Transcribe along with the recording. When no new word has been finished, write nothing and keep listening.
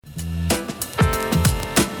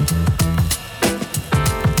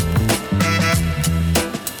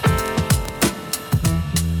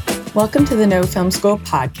Welcome to the No Film School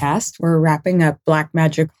podcast. We're wrapping up Black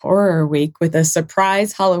Magic Horror Week with a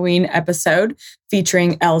surprise Halloween episode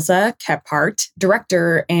featuring Elza Kephart,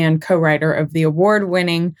 director and co-writer of the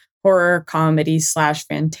award-winning horror comedy /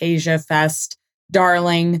 Fantasia Fest,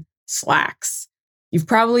 Darling Slaxx. You've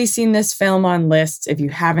probably seen this film on lists if you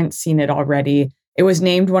haven't seen it already. It was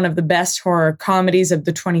named one of the best horror comedies of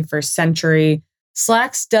the 21st century.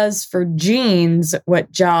 Slaxx does for jeans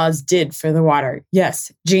what Jaws did for the water.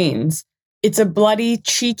 Yes, jeans. It's a bloody,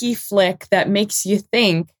 cheeky flick that makes you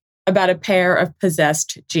think about a pair of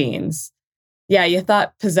possessed jeans. Yeah, you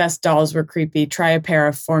thought possessed dolls were creepy. Try a pair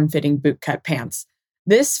of form-fitting bootcut pants.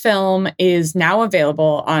 This film is now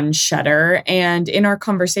available on Shudder, and in our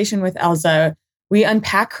conversation with Elza, we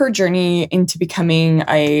unpack her journey into becoming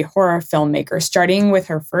a horror filmmaker, starting with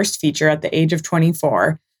her first feature at the age of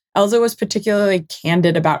 24. Elza was particularly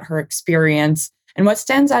candid about her experience. And what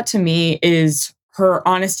stands out to me is her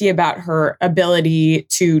honesty about her ability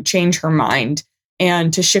to change her mind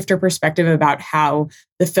and to shift her perspective about how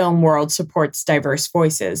the film world supports diverse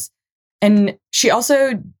voices. And she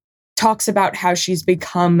also talks about how she's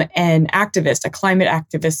become an activist, a climate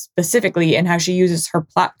activist specifically, and how she uses her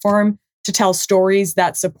platform to tell stories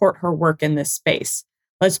that support her work in this space.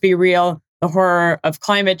 Let's be real. The horror of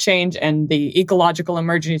climate change and the ecological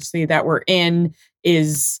emergency that we're in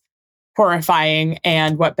is horrifying.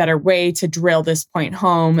 And what better way to drill this point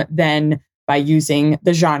home than by using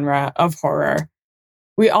the genre of horror?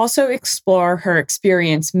 We also explore her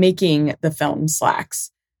experience making the film Slaxx.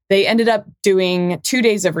 They ended up doing 2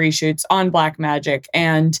 days of reshoots on Blackmagic,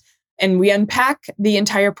 and we unpack the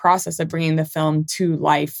entire process of bringing the film to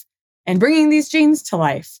life and bringing these jeans to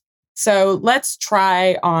life. So let's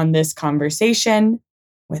try on this conversation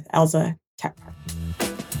with Elza Kephart.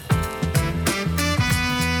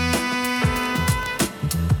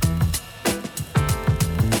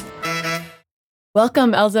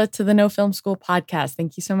 Welcome, Elza, to the No Film School podcast.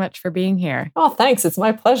 Thank you so much for being here. Oh, thanks. It's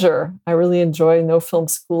my pleasure. I really enjoy No Film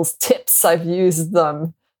School's tips. I've used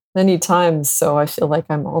them many times, so I feel like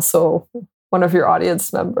I'm also one of your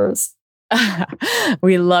audience members.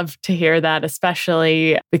 We love to hear that,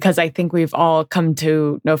 especially because I think we've all come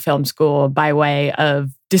to No Film School by way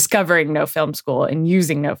of discovering No Film School and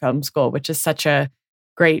using No Film School, which is such a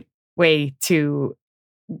great way to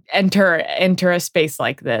enter a space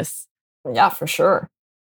like this. Yeah, for sure.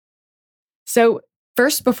 So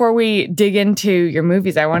first, before we dig into your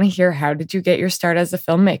movies, I want to hear, how did you get your start as a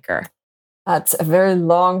filmmaker? That's a very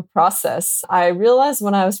long process. I realized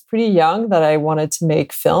when I was pretty young that I wanted to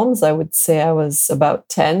make films. I would say I was about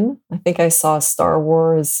 10. I think I saw Star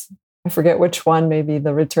Wars. I forget which one, maybe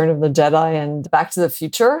The Return of the Jedi and Back to the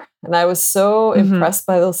Future. And I was so impressed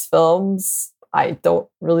by those films. I don't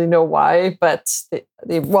really know why, but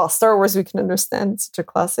well, Star Wars, we can understand. It's such a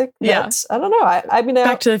classic. Yeah. I don't know. I mean,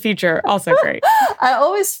 Back to the Future, also great. I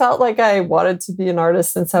always felt like I wanted to be an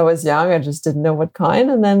artist since I was young. I just didn't know what kind.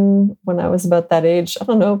 And then when I was about that age, I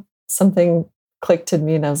don't know, something clicked in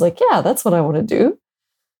me and I was like, yeah, that's what I want to do.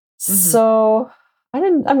 So I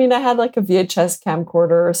had like a VHS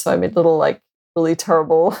camcorder. So I made little like really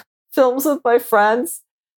terrible films with my friends.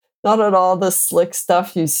 Not at all the slick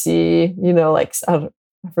stuff you see, like I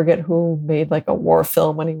forget who made like a war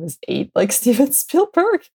film when he was 8, like Steven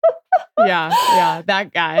Spielberg. Yeah,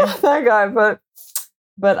 that guy. That guy, but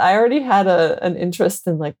I already had an interest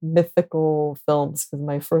in like mythical films because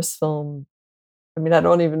my first film, I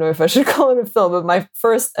don't even know if I should call it a film, but my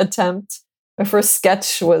first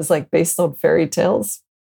sketch was like based on fairy tales.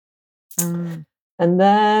 And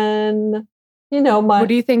then what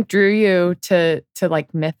do you think drew you to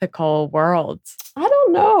like mythical worlds? I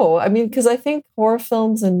don't know. Because I think horror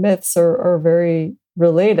films and myths are very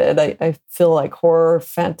related. I feel like horror,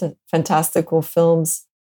 fantastical films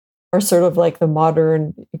are sort of like the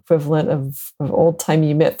modern equivalent of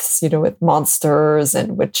old-timey myths, with monsters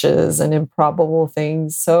and witches and improbable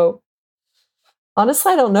things. So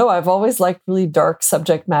honestly, I don't know. I've always liked really dark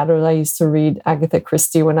subject matter. I used to read Agatha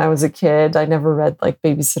Christie when I was a kid. I never read like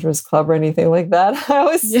Babysitter's Club or anything like that.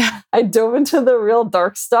 I dove into the real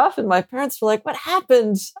dark stuff, and my parents were like, "What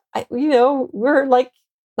happened? We're like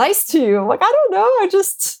nice to you." I'm like, I don't know.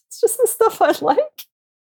 It's just the stuff I like.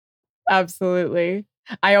 Absolutely.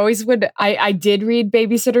 I did read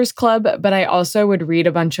Babysitter's Club, but I also would read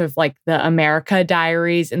a bunch of like the America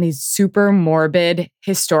Diaries and these super morbid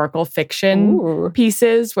historical fiction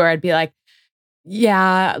pieces where I'd be like,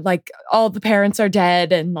 yeah, like all the parents are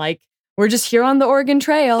dead and like we're just here on the Oregon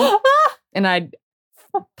Trail. And I'd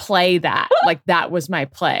play that. Like that was my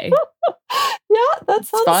play. Yeah, that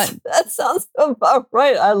sounds fun. That sounds about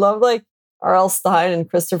right. I love like R.L. Stein and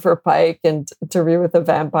Christopher Pike and Interview with a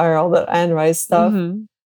Vampire, all that Anne Rice stuff. Mm-hmm.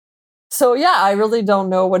 So yeah, I really don't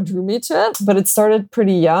know what drew me to it, but it started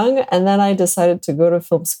pretty young. And then I decided to go to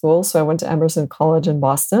film school. So I went to Emerson College in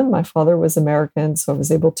Boston. My father was American, so I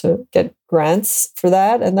was able to get grants for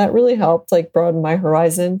that. And that really helped like broaden my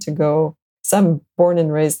horizon to go. So I'm born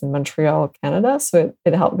and raised in Montreal, Canada. So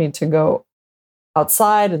it helped me to go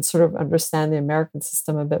outside and sort of understand the American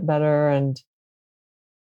system a bit better. And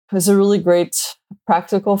it was a really great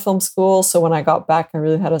practical film school. So when I got back, I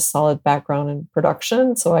really had a solid background in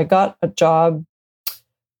production. So I got a job.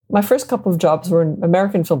 My first couple of jobs were in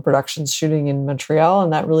American film productions, shooting in Montreal.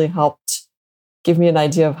 And that really helped give me an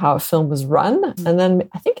idea of how a film was run. And then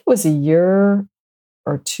I think it was a year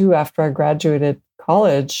or two after I graduated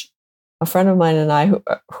college, a friend of mine and I,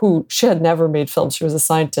 who she had never made films, she was a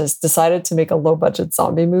scientist, decided to make a low budget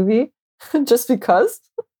zombie movie just because.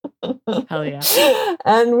 Hell yeah.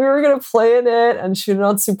 And we were going to play in it and shoot it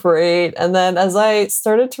on Super 8. And then as I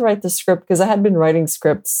started to write the script, because I had been writing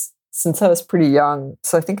scripts since I was pretty young.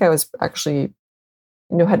 So I think I was actually,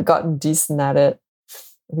 had gotten decent at it.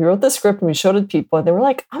 We wrote the script and we showed it to people and they were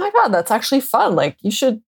like, oh my God, that's actually fun. Like you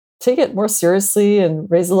should take it more seriously and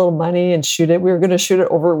raise a little money and shoot it. We were going to shoot it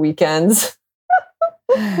over weekends.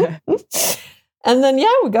 And then,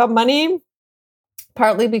 yeah, we got money.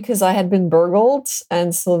 Partly because I had been burgled,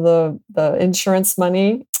 and so the insurance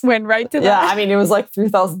money went right to that. Yeah, I mean, it was like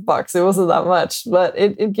 $3,000. It wasn't that much, but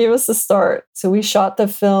it gave us a start. So we shot the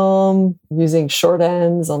film using short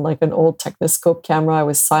ends on like an old Techniscope camera. I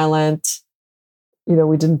was silent.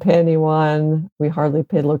 We didn't pay anyone. We hardly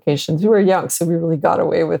paid locations. We were young, so we really got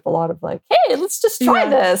away with a lot of like, hey, let's just try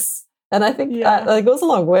this. And I think that goes a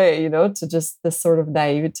long way, to just this sort of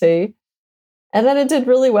naivete. And then it did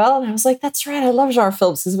really well. And I was like, that's right. I love genre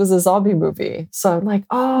films because it was a zombie movie. So I'm like,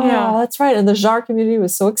 that's right. And the genre community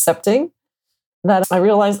was so accepting that I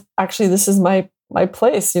realized, actually, this is my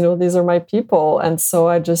place. These are my people. And so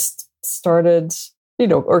I just started,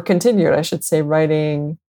 or continued, I should say,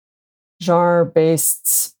 writing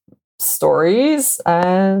genre-based stories.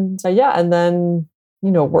 And and then,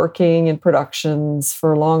 working in productions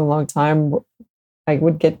for a long, long time. I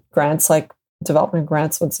would get grants, like development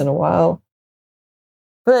grants once in a while.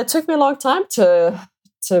 But it took me a long time to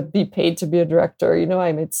be paid to be a director.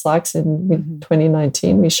 I made Slacks in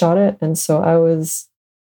 2019. We shot it. And so I was,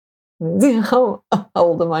 how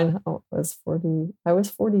old am I now? I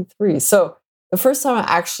was 43. So the first time I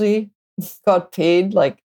actually got paid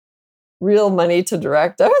like real money to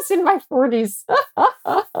direct, I was in my 40s.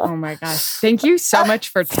 Oh my gosh. Thank you so much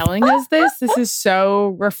for telling us this. This is so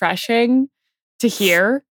refreshing to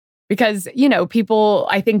hear. Because, people,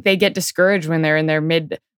 I think they get discouraged when they're in their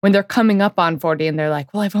when they're coming up on 40 and they're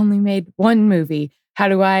like, well, I've only made one movie. How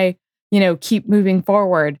do I, keep moving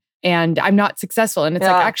forward? And I'm not successful. And it's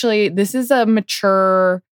like, actually, this is a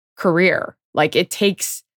mature career. Like it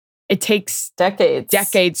takes decades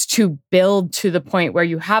to build to the point where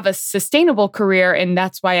you have a sustainable career. And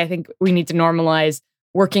that's why I think we need to normalize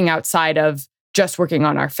working outside of just working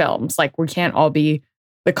on our films. Like we can't all be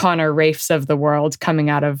the Connor Rafes of the world coming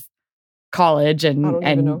out of college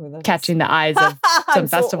and catching the eyes of some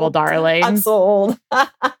festival darlings. I'm so old. I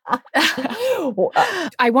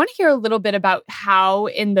want to hear a little bit about how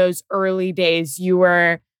in those early days you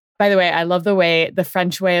were, by the way, I love the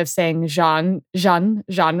French way of saying genre.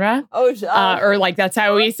 Oh, genre. Or like that's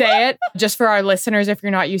how we say it. Just for our listeners, if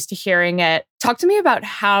you're not used to hearing it, talk to me about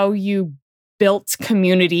how you built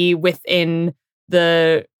community within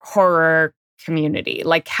the horror community.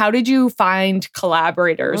 Like, how did you find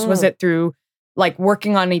collaborators? Was it through like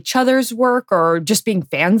working on each other's work or just being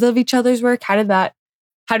fans of each other's work? How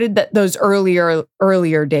did those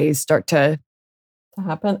earlier days start to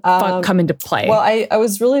happen? Come into play? Well, I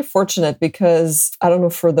was really fortunate because I don't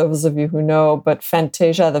know for those of you who know, but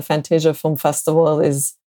the Fantasia Film Festival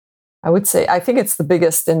is, I would say, I think it's the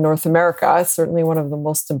biggest in North America. It's certainly one of the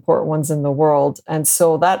most important ones in the world. And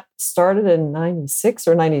so that started in 96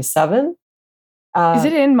 or 97. Is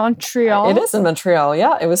it in Montreal? It is in Montreal.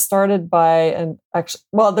 Yeah, it was started by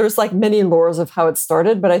there's like many lores of how it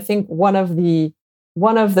started, but I think one of the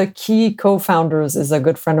key co-founders is a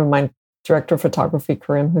good friend of mine, director of photography,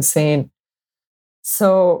 Karim Hussein.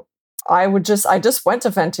 So I just went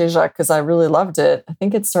to Fantasia because I really loved it. I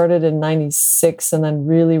think it started in 96 and then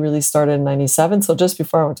really, really started in 97. So just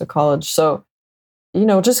before I went to college. So,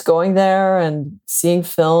 just going there and seeing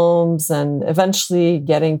films and eventually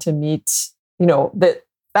getting to meet, that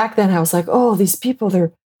back then I was like, oh, these people,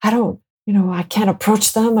 I can't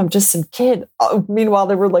approach them. I'm just some kid. Meanwhile,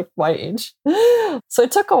 they were like my age. So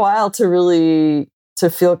it took a while to really to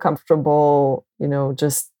feel comfortable,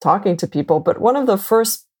 just talking to people. But one of the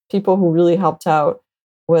first people who really helped out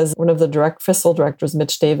was one of the festival directors,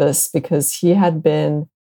 Mitch Davis, because he had been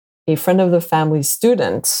a friend of the family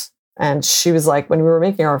student. And she was like, when we were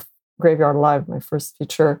making our Graveyard Alive, my first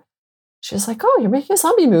feature, she was like, oh, you're making a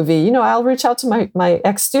zombie movie. I'll reach out to my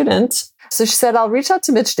ex-student. So she said, I'll reach out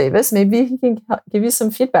to Mitch Davis. Maybe he can give you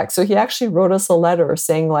some feedback. So he actually wrote us a letter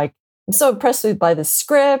saying like, I'm so impressed by the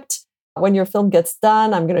script. When your film gets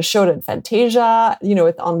done, I'm going to show it in Fantasia,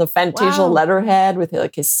 on the Fantasia letterhead with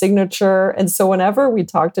like his signature. And so whenever we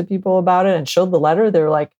talked to people about it and showed the letter, they were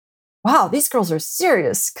like, wow, these girls are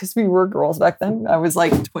serious. Because we were girls back then. I was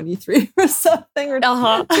like 23 or something, or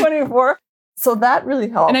 24. So that really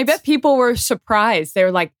helped. And I bet people were surprised. They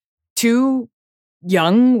were like, two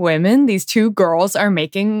young women, these two girls are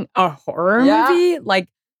making a horror movie? Like,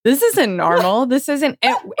 this isn't normal. This isn't.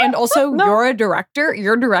 And also, you're a director.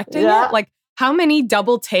 You're directing it. Like, how many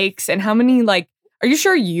double takes and how many, like, are you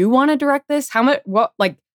sure you want to direct this? How much, what,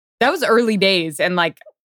 like, that was early days. And like,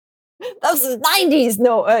 that was the 90s.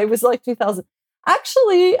 No, it was like 2000.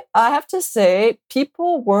 Actually, I have to say,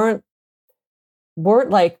 people weren't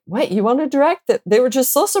like, wait, you want to direct it? They were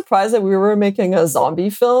just so surprised that we were making a zombie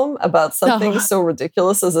film about something so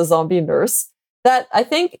ridiculous as a zombie nurse that I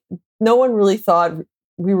think no one really thought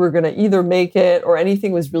we were going to either make it or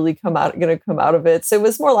anything was really going to come out of it. So it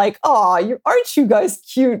was more like, oh, aren't you guys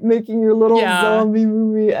cute making your little zombie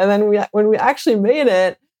movie? And then when we actually made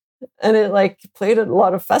it and it like played at a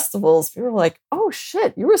lot of festivals, we were like, oh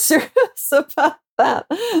shit, you were serious about that.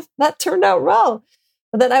 That turned out well.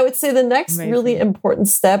 But then I would say the next really important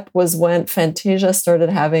step was when Fantasia started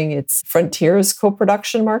having its Frontiers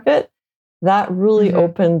co-production market. That really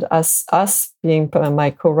opened us being my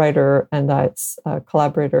co-writer and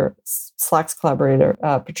collaborator, Slack's collaborator,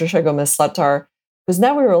 Patricia Gomez-Slatar, because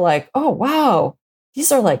now we were like, oh, wow,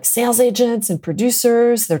 these are like sales agents and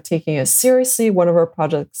producers. They're taking us seriously. One of our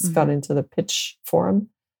projects got into the pitch forum.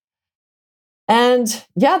 And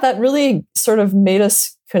that really sort of made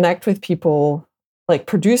us connect with people like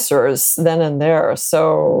producers then and there.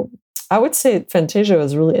 So I would say Fantasia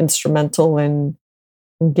was really instrumental in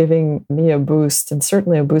giving me a boost, and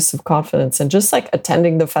certainly a boost of confidence, and just like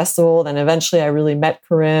attending the festival. Then eventually I really met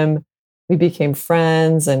Karim. We became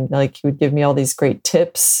friends, and like he would give me all these great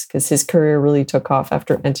tips because his career really took off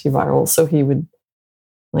after Antiviral. So he would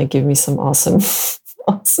like give me some awesome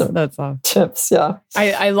tips. Yeah.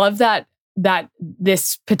 I love that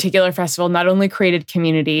this particular festival not only created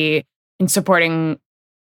community in supportive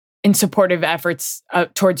efforts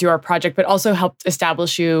towards your project, but also helped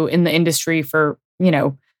establish you in the industry for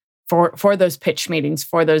those pitch meetings,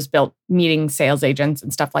 for those meeting sales agents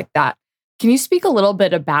and stuff like that. Can you speak a little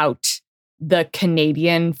bit about the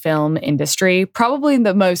Canadian film industry? Probably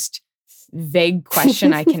the most vague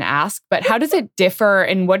question I can ask, but how does it differ,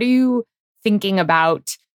 and what are you thinking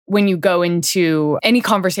about when you go into any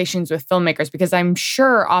conversations with filmmakers? Because I'm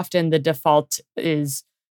sure often the default is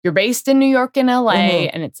you're based in New York and LA,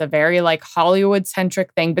 and it's a very like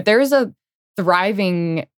Hollywood-centric thing, but there is a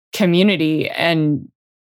thriving community and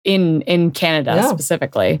in Canada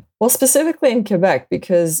specifically. Well, specifically in Quebec,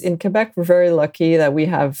 because in Quebec, we're very lucky that we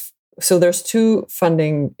have, so there's two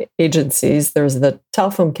funding agencies. There's the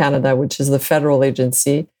Telefilm Canada, which is the federal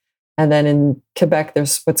agency. And then in Quebec,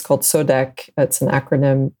 there's what's called SODEC. It's an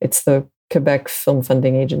acronym. It's the Quebec Film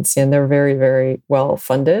Funding Agency, and they're very, very well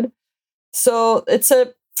funded. So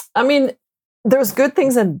there's good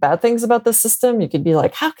things and bad things about the system. You could be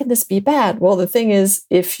like, how can this be bad? Well, the thing is,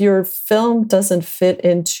 if your film doesn't fit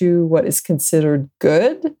into what is considered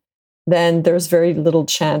good, then there's very little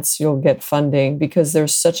chance you'll get funding, because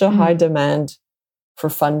there's such a high demand for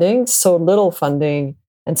funding, so little funding,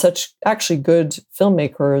 and such actually good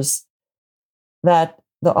filmmakers that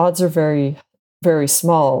the odds are very, very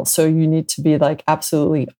small. So you need to be like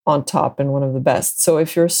absolutely on top and one of the best. So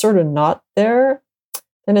if you're sort of not there,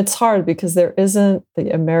 then it's hard, because there isn't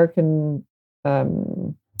the American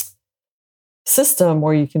system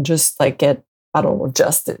where you can just like get, I don't know,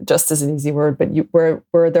 just is an easy word, but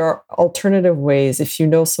where there are alternative ways. If you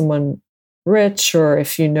know someone rich, or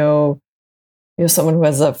if you know someone who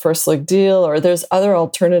has a first look deal, or there's other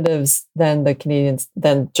alternatives than the Canadians,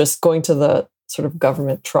 than just going to the sort of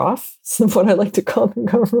government trough, what I like to call the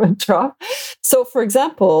government trough. So, for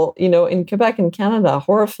example, in Quebec and Canada,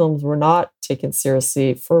 horror films were not taken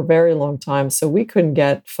seriously for a very long time. So we couldn't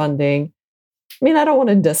get funding. I mean, I don't want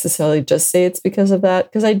to necessarily just say it's because of that,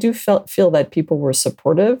 because I do feel that people were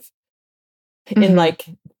supportive in like,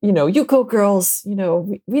 you go girls,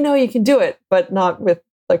 we know you can do it, but not with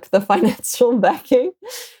like the financial backing.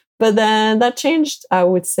 But then that changed, I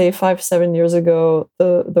would say 5, 7 years ago,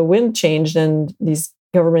 the wind changed and these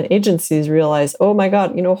government agencies realized, oh my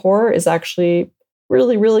God, horror is actually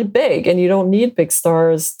really, really big. And you don't need big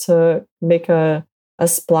stars to make a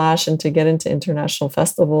splash and to get into international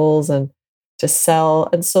festivals and to sell.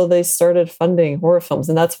 And so they started funding horror films.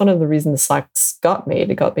 And that's one of the reasons Slacks got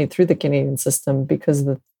made. It got made through the Canadian system because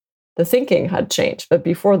the thinking had changed. But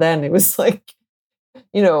before then, it was like,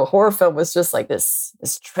 horror film was just like this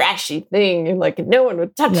trashy thing, and like no one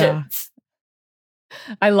would touch it.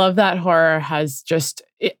 I love that horror has just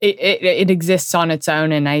it exists on its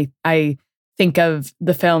own, and I think of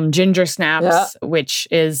the film Ginger Snaps, which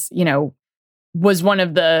is was one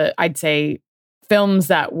of the, I'd say, films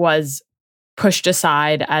that was pushed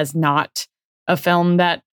aside as not a film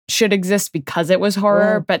that should exist because it was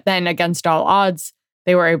horror, but then against all odds,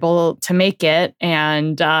 they were able to make it,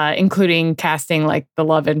 and including casting like the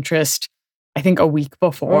love interest, I think a week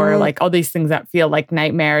before, like all these things that feel like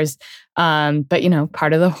nightmares. But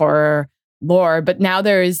part of the horror lore. But now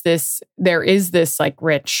there is this like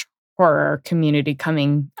rich horror community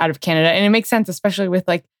coming out of Canada, and it makes sense, especially with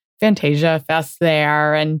like Fantasia Fest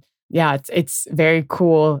there, and it's very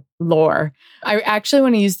cool lore. I actually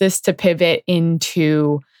want to use this to pivot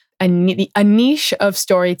into a niche of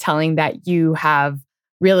storytelling that you have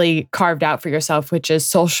really carved out for yourself, which is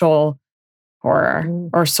social horror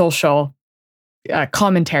or social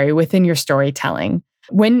commentary within your storytelling.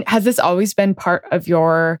 When has this always been part of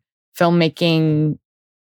your filmmaking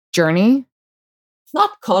journey?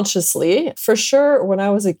 Not consciously. For sure, when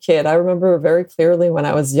I was a kid, I remember very clearly when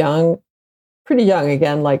I was young, pretty young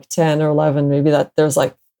again, like 10 or 11, maybe, that there's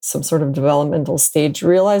like some sort of developmental stage,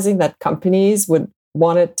 realizing that companies would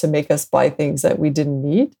wanted to make us buy things that we didn't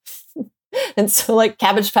need. And so like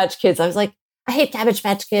Cabbage Patch Kids, I was like, I hate Cabbage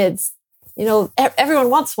Patch Kids. Everyone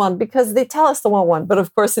wants one because they tell us to want one. But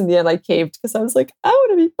of course, in the end, I caved because I was like, I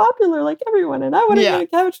want to be popular like everyone, and I want to be a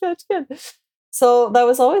Cabbage Patch Kid. So that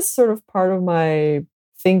was always sort of part of my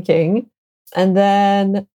thinking. And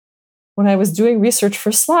then when I was doing research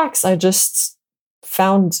for Slacks, I just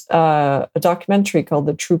found a documentary called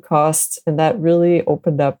The True Cost, and that really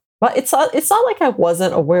opened up. But it's not like I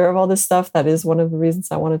wasn't aware of all this stuff. That is one of the reasons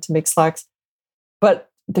I wanted to make Slacks.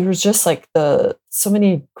 But there was just like so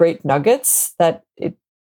many great nuggets that it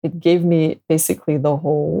gave me basically the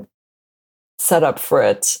whole setup for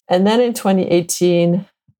it. And then in 2018,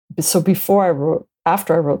 so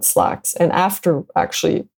after I wrote Slacks, and after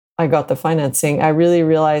actually I got the financing, I really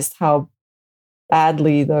realized how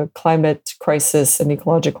badly the climate crisis and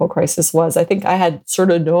ecological crisis was. I think I had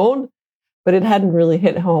sort of known, but it hadn't really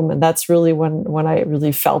hit home. And that's really when I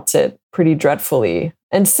really felt it pretty dreadfully.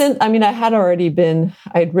 And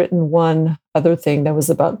I'd written one other thing that was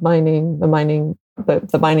about the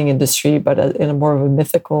mining industry, but in a more of a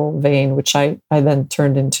mythical vein, which I then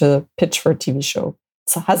turned into a pitch for a TV show.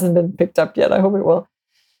 So it hasn't been picked up yet. I hope it will.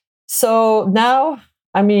 So now,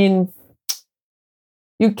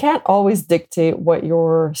 you can't always dictate what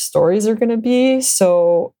your stories are going to be.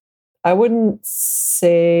 So I wouldn't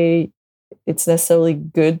say it's necessarily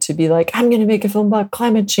good to be like, I'm going to make a film about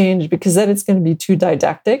climate change, because then it's going to be too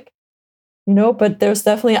didactic, but there's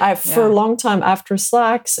definitely, for a long time after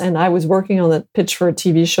Slacks, and I was working on the pitch for a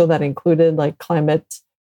TV show that included like climate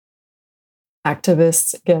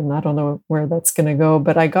activists. Again, I don't know where that's going to go,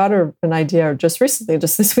 but I got an idea just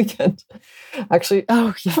this weekend, actually,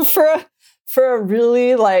 for a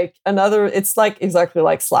really like another, it's like exactly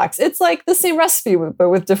like Slacks. It's like the same recipe, but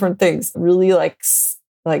with different things. Really like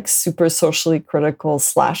super socially critical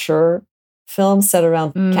slasher film set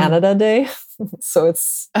around Canada Day. So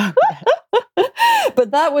it's,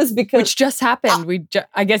 but that was because, which just happened.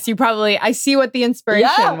 I guess you probably, I see what the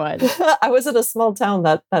inspiration was. I was in a small town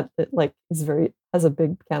that like has a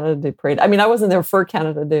big Canada Day parade. I wasn't there for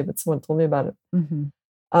Canada Day, but someone told me about it.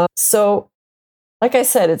 Mm-hmm. So like I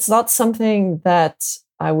said, it's not something that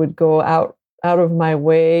I would go out of my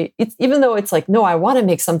way. Even though it's like, no, I want to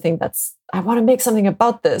make something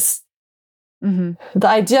about this. Mm-hmm. The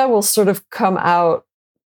idea will sort of come out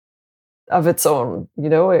of its own,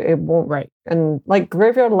 it won't. Right. And like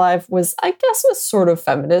Graveyard Live was sort of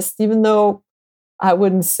feminist, even though I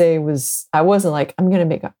wouldn't say I wasn't like, I'm going to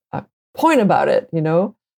make a point about it,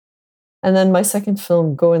 And then my second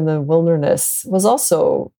film, Go in the Wilderness, was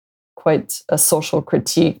also quite a social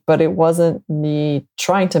critique, but it wasn't me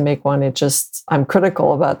trying to make one. It just, I'm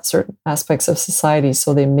critical about certain aspects of society,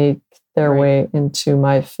 so they make their way into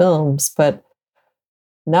my films. But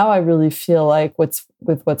now I really feel like what's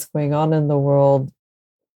going on in the world,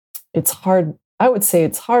 it's hard. I would say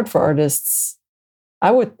it's hard for artists.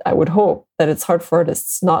 I would hope that it's hard for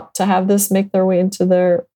artists not to have this make their way into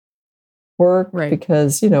their work Right.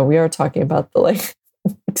 because, we are talking about the like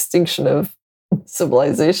extinction of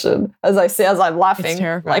civilization. As I say, as I'm laughing, It's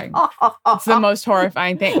terrifying. like, It's the most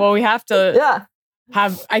horrifying thing. Well, we have to yeah.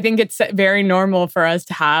 I think it's very normal for us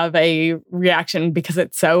to have a reaction because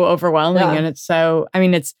it's so overwhelming Yeah. and it's so, I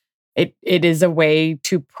mean, it is a way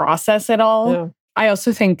to process it all. Yeah. I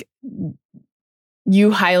also think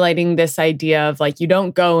you highlighting this idea of like, you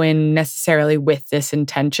don't go in necessarily with this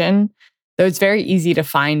intention, though it's very easy to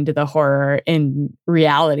find the horror in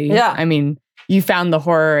reality. Yeah. I mean, you found the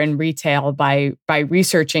horror in retail by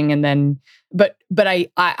researching and then, but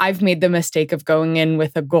I've made the mistake of going in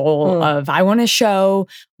with a goal of, I want to show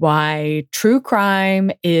why true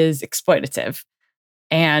crime is exploitative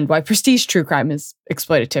and why prestige true crime is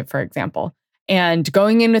exploitative, for example. And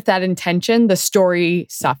going in with that intention, the story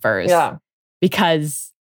suffers. Yeah.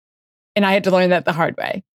 Because, and I had to learn that the hard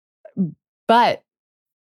way. But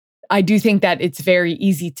I do think that it's very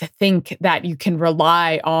easy to think that you can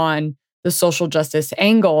rely on the social justice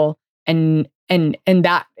angle. And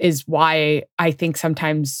that is why I think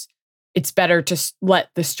sometimes it's better to let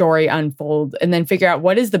the story unfold and then figure out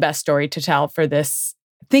what is the best story to tell for this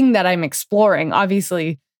thing that I'm exploring.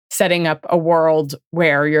 Obviously, setting up a world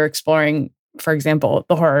where you're exploring, for example,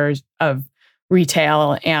 the horrors of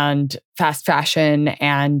retail and fast fashion.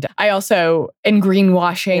 And I also, and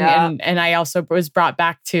greenwashing. Yeah. And I also was brought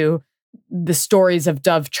back to the stories of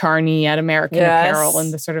Dove Charney at American Apparel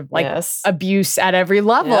and the sort of like abuse at every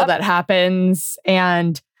level that happens.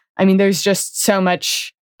 And I mean, there's just so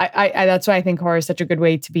much. I that's why I think horror is such a good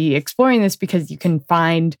way to be exploring this, because you can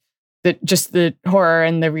find just the horror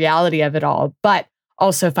and the reality of it all, but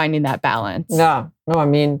also finding that balance. Yeah. No, I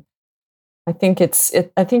mean, I think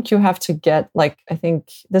I think you have to get like, I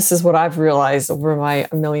think this is what I've realized over my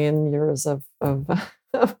 1 million years of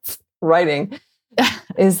writing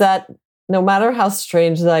is that no matter how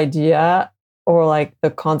strange the idea or like the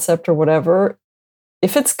concept or whatever,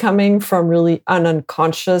 if it's coming from really an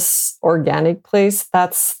unconscious, organic place,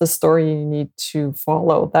 that's the story you need to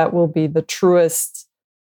follow. That will be the truest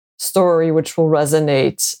story, which will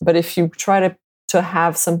resonate. But if you try to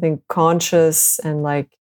have something conscious and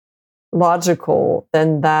like logical,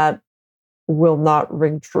 then that will not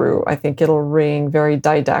ring true. I think it'll ring very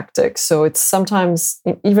didactic. So it's sometimes,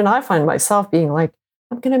 even I find myself being like,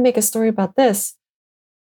 I'm going to make a story about this.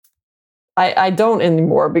 I don't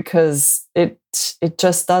anymore because it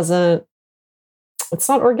just doesn't, it's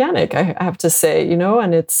not organic, I have to say,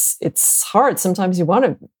 and it's hard. Sometimes you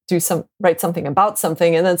want to write something about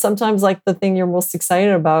something. And then sometimes like the thing you're most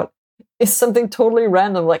excited about is something totally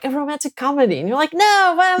random, like a romantic comedy. And you're like,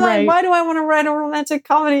 no, why do I want to write a romantic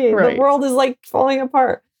comedy? Right. The world is like falling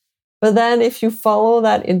apart. But then if you follow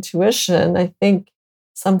that intuition, I think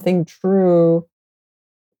something true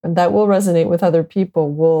and that will resonate with other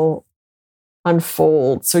people will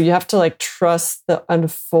unfold. So you have to like trust the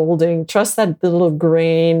unfolding, trust that little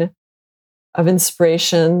grain of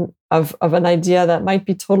inspiration of an idea that might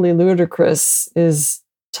be totally ludicrous is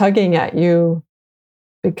tugging at you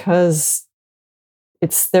because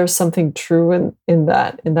there's something true in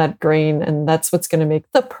that grain, and that's what's going to make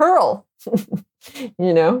the pearl.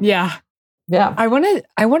 Yeah. I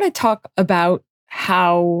want to talk about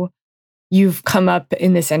how you've come up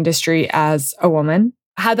in this industry as a woman,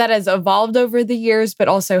 how that has evolved over the years, but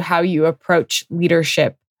also how you approach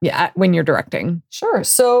leadership when you're directing. Sure.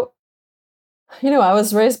 So, I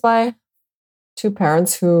was raised by two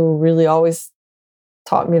parents who really always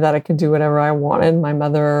taught me that I could do whatever I wanted. My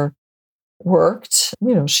mother worked,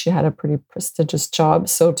 she had a pretty prestigious job.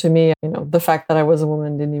 So to me, the fact that I was a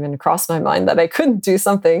woman didn't even cross my mind that I couldn't do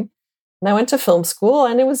something. And I went to film school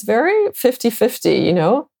and it was very 50-50, in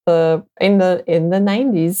the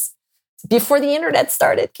 90s, before the internet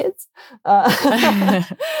started, kids. A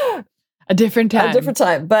different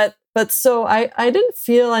time. But so I didn't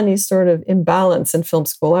feel any sort of imbalance in film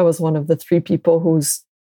school. I was one of the 3 people whose,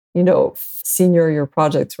 senior year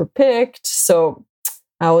projects were picked. So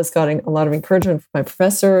I was getting a lot of encouragement from my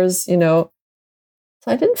professors, So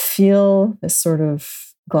I didn't feel this sort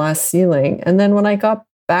of glass ceiling. And then when I got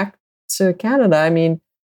back to Canada, I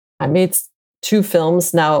made 2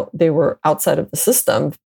 films. Now they were outside of the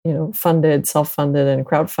system, funded, self-funded, and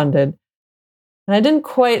crowdfunded. And I didn't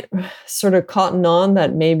quite sort of cotton on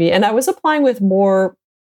that maybe, and I was applying with more,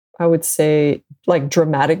 I would say, like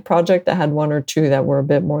dramatic project. I had 1 or 2 that were a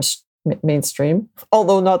bit more mainstream,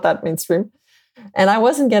 although not that mainstream. And I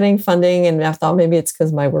wasn't getting funding, and I thought maybe it's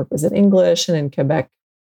because my work was in English, and in Quebec,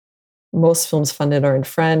 most films funded are in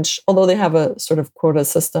French, although they have a sort of quota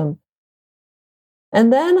system.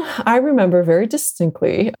 And then I remember very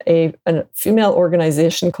distinctly a female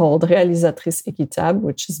organization called Réalisatrices Équitables,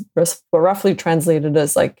 which is roughly translated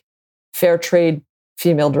as like fair trade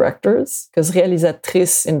female directors, because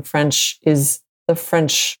réalisatrice in French is the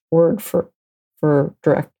French word for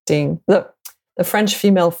directing, the French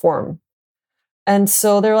female form. And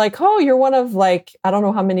so they're like, oh, you're one of like, I don't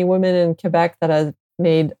know how many women in Quebec that have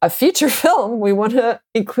made a feature film. We want to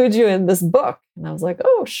include you in this book. And I was like,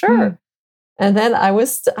 oh, sure. And then I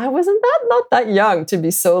wasn't not that young to be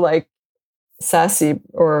so like sassy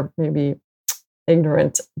or maybe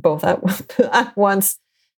ignorant both at once.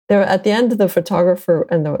 There at the end, the photographer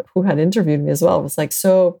and who had interviewed me as well was like,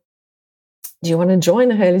 so do you want to join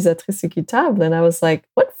Réalisatrices Équitables? And I was like,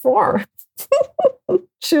 what for?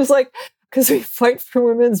 She was like, because we fight for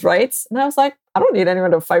women's rights. And I was like, I don't need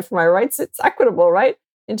anyone to fight for my rights. It's equitable, right?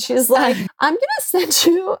 And she's like, I'm going to send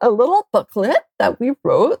you a little booklet that we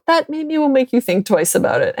wrote that maybe will make you think twice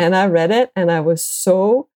about it. And I read it and I was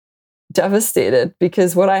so devastated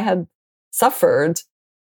because what I had suffered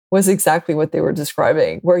was exactly what they were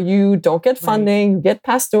describing, where you don't get funding, you get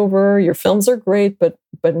passed over, your films are great, but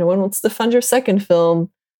no one wants to fund your second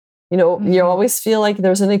film. You know, you always feel like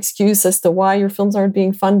there's an excuse as to why your films aren't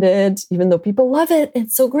being funded, even though people love it.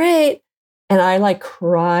 It's so great. And I like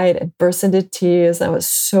cried and burst into tears. I was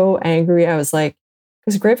so angry. I was like,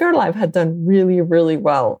 because Graveyard Live had done really, really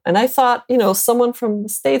well. And I thought, you know, someone from the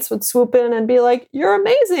States would swoop in and be like, you're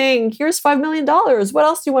amazing. Here's $5 million. What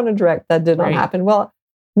else do you want to direct? That did not happen. Well,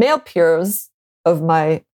 male peers of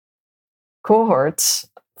my cohort,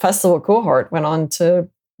 festival cohort, went on to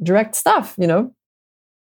direct stuff, you know?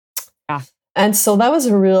 Yeah. And so that was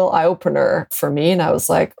a real eye-opener for me. And I was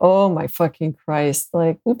like, oh my fucking Christ.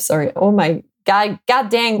 Like, oops, sorry. Oh my God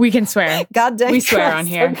dang. We can swear. God dang. We swear on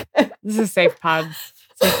here. Okay. This is a safe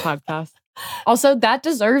podcast. Also, that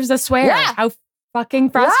deserves a swear. Yeah. How fucking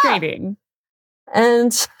frustrating. Yeah.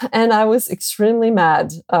 And I was extremely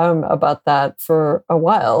mad about that for a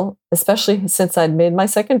while, especially since I'd made my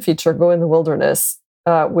second feature, Go in the Wilderness,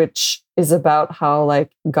 which is about how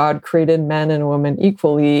like God created man and woman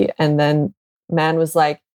equally. And then man was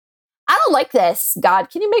like, I don't like this. God,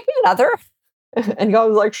 can you make me another? And God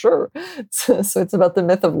was like, sure. So it's about the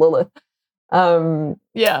myth of Lilith.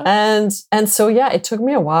 Yeah. And so, yeah, it took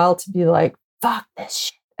me a while to be like, fuck this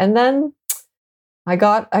shit. And then I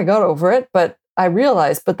got over it, but I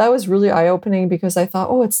realized, but that was really eye-opening because I thought,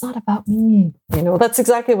 oh, it's not about me. You know, that's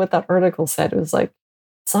exactly what that article said. It was like,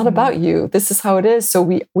 it's not about you. This is how it is. So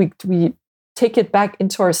we take it back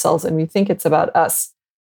into ourselves and we think it's about us.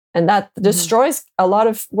 And that destroys a lot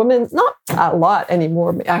of women, not a lot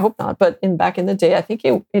anymore. I hope not. But back in the day, I think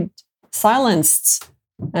it silenced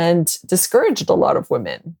and discouraged a lot of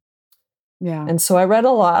women. Yeah. And so I read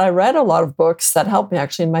a lot of books that helped me.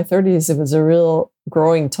 Actually, in my 30s, it was a real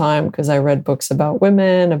growing time because I read books about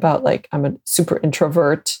women, about like, I'm a super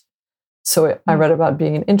introvert. So I read about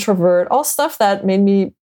being an introvert, all stuff that made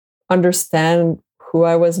me understand who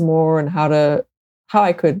I was more and how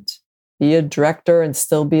I could be a director and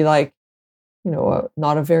still be like, you know,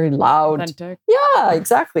 not a very loud. Authentic. Yeah,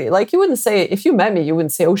 exactly. Like you wouldn't say, if you met me, you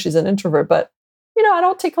wouldn't say, oh, she's an introvert. But, you know, I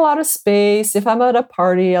don't take a lot of space. If I'm at a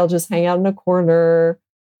party, I'll just hang out in a corner.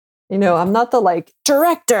 You know, I'm not the like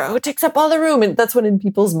director who takes up all the room. And that's what in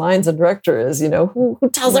people's minds a director is, you know, who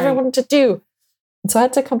tells everyone what to do. And so I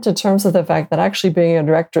had to come to terms with the fact that actually being a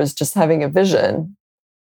director is just having a vision,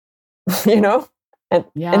 you know? And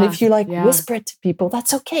if you like whisper it to people,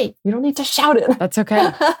 that's okay. You don't need to shout it. That's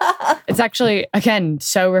okay. It's actually, again,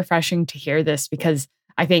 so refreshing to hear this because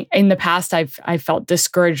I think in the past I felt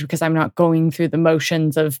discouraged because I'm not going through the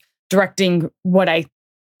motions of directing what I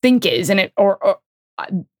think is, and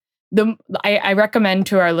I recommend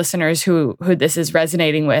to our listeners who this is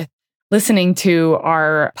resonating with, listening to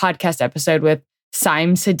our podcast episode with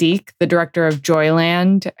Saim Sadiq, the director of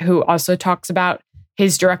Joyland, who also talks about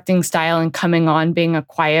his directing style and coming on being a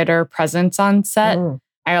quieter presence on set.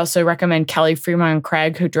 I also recommend Kelly Fremont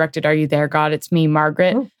Craig, who directed Are You There, God? It's Me,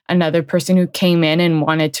 Margaret, another person who came in and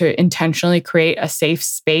wanted to intentionally create a safe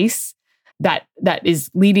space that is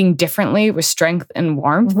leading differently with strength and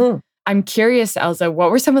warmth. I'm curious, Elsa, what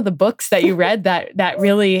were some of the books that you read that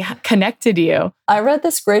really connected you? I read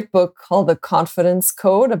this great book called The Confidence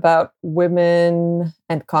Code about women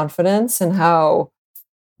and confidence and how,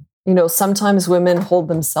 you know, sometimes women hold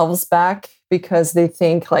themselves back because they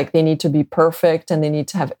think like they need to be perfect and they need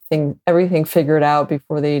to have everything figured out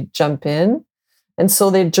before they jump in. And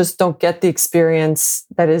so they just don't get the experience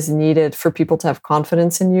that is needed for people to have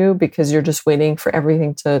confidence in you because you're just waiting for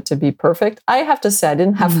everything to be perfect. I have to say, I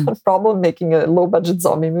didn't have a problem making a low budget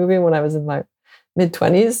zombie movie when I was in my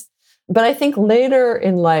mid-20s. But I think later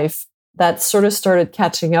in life, that sort of started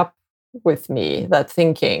catching up with me, that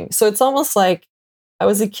thinking. So it's almost like I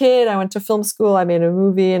was a kid, I went to film school, I made a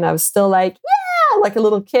movie, and I was still like, yeah, like a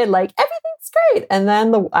little kid, like everything's great. And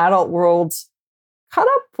then the adult world caught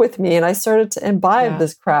up with me and I started to imbibe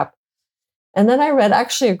this crap. And then I read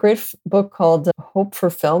actually a great book called Hope for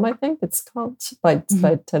Film, I think it's called, by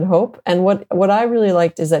Ted Hope. And what I really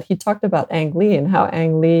liked is that he talked about Ang Lee and how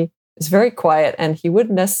Ang Lee is very quiet and he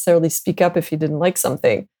wouldn't necessarily speak up if he didn't like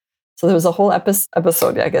something. So there was a whole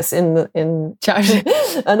episode, I guess, in chapter,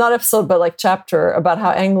 not episode, but like chapter about how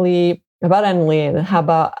Ang Lee and how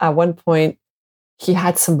about at one point he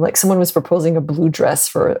had someone was proposing a blue dress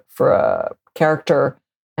for a character.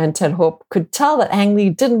 And Ted Hope could tell that Ang Lee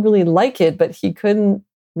didn't really like it, but he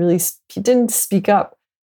didn't speak up.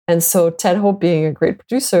 And so Ted Hope, being a great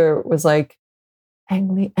producer, was like,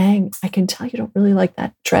 Ang, I can tell you don't really like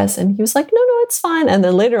that dress. And he was like, no, it's fine. And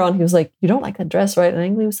then later on, he was like, you don't like that dress, right? And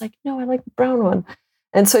Ang Lee was like, no, I like the brown one.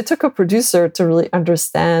 And so it took a producer to really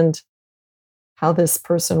understand how this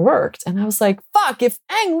person worked. And I was like, fuck, if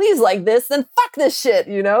Ang Lee's like this, then fuck this shit,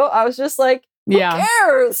 I was just like, who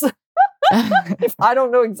cares? If I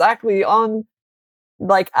don't know exactly on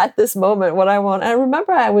like at this moment what I want. I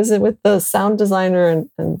remember I was with the sound designer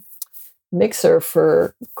and mixer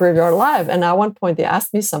for Graveyard Live. And at one point they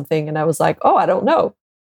asked me something and I was like, oh, I don't know.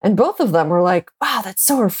 And both of them were like, wow, that's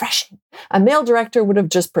so refreshing. A male director would have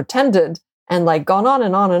just pretended and like gone on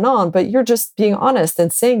and on and on, but you're just being honest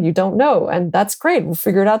and saying you don't know. And that's great. We'll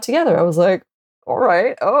figure it out together. I was like, all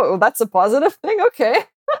right. Oh, that's a positive thing. Okay.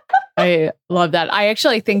 I love that. I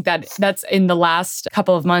actually think that that's in the last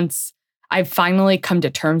couple of months, I've finally come to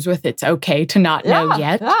terms with it's okay to not know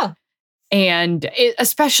yet. Yeah. And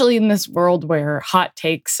especially in this world where hot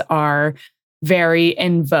takes are very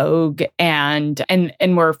in vogue and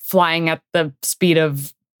we're flying at the speed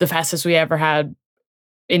of the fastest we ever had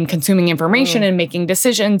in consuming information and making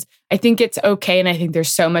decisions. I think it's okay. And I think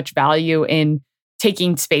there's so much value in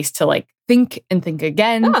taking space to like think and think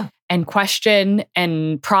again and question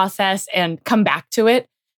and process and come back to it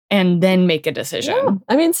and then make a decision. Yeah.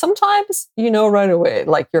 I mean, sometimes right away,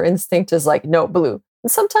 like your instinct is like, no, blue.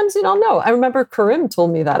 And sometimes you don't know. I remember Karim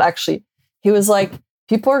told me that actually. He was like,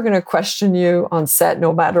 people are going to question you on set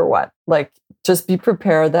no matter what. Like, just be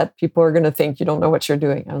prepared that people are going to think you don't know what you're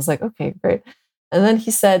doing. I was like, okay, great. And then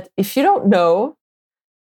he said, if you don't know,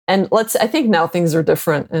 and I think now things are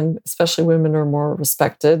different and especially women are more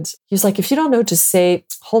respected. He's like, if you don't know, just say,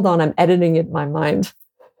 hold on, I'm editing it in my mind.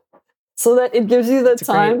 So that it gives you the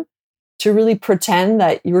time to really pretend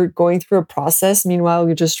that you're going through a process. Meanwhile,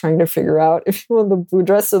 you're just trying to figure out if you want the blue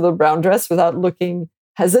dress or the brown dress without looking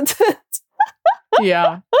hesitant.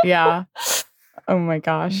 Yeah. Oh my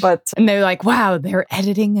gosh. And they're like, wow, they're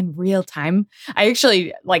editing in real time. I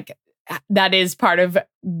actually like, that is part of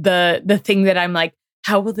the thing that I'm like,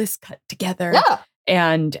 how will this cut together?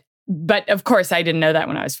 Yeah. But of course, I didn't know that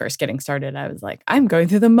when I was first getting started. I was like, I'm going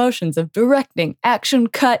through the motions of directing, action,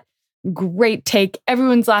 cut, great take.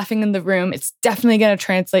 Everyone's laughing in the room. It's definitely going to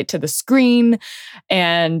translate to the screen.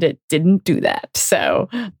 And it didn't do that. So,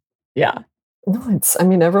 yeah. No,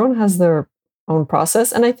 everyone has their own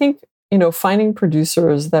process. And I think, finding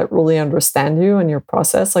producers that really understand you and your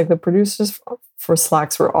process, like the producers for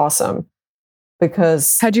Slacks were awesome.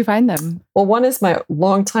 Because how'd you find them? Well, one is my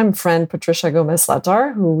longtime friend, Patricia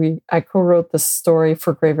Gomez-Latar, who I co-wrote the story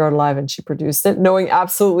for Graveyard Live and she produced it, knowing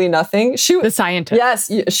absolutely nothing. The scientist.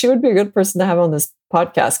 Yes, she would be a good person to have on this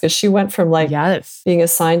podcast because she went from being a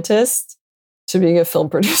scientist to being a film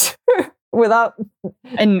producer without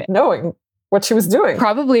knowing what she was doing.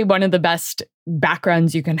 Probably one of the best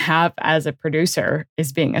backgrounds you can have as a producer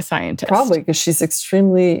is being a scientist. Probably because she's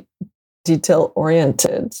extremely detail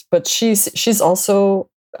oriented, but she's also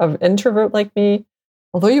an introvert like me,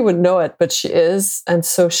 although you wouldn't know it, but she is. And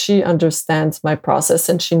so she understands my process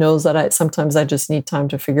and she knows that sometimes I just need time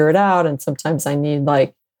to figure it out. And sometimes I need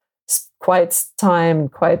like quiet time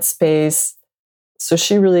and quiet space. So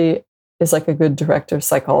she really is like a good director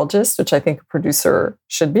psychologist, which I think a producer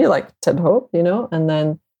should be, like Ted Hope, and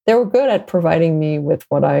then they were good at providing me with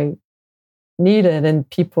what I needed and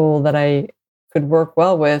people that I could work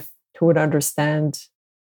well with who would understand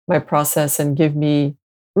my process and give me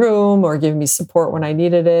room or give me support when I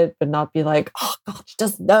needed it, but not be like, oh God, she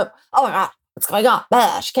doesn't know. Oh my God, what's going on?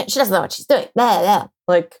 Blah, she doesn't know what she's doing. Blah, blah.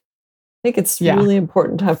 Like, I think it's really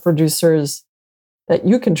important to have producers that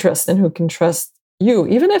you can trust and who can trust you.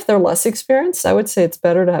 Even if they're less experienced, I would say it's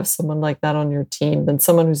better to have someone like that on your team than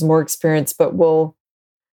someone who's more experienced, but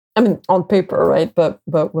on paper, right? But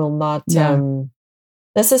will not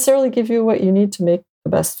necessarily give you what you need to make the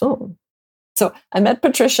best film. So I met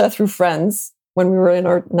Patricia through friends when we were in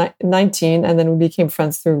our 19, and then we became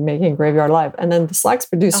friends through making Graveyard Live. And then the Slacks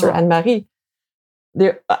producer, Anne-Marie,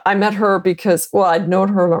 I met her because, well, I'd known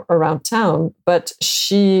her around town, but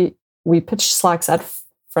we pitched Slacks at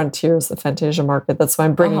Frontiers, the Fantasia Market. That's why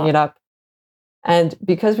I'm bringing it up. And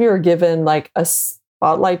because we were given like a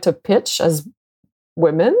spotlight to pitch as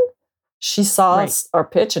women, she saw our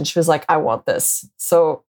pitch and she was like, I want this.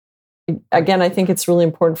 So again, I think it's really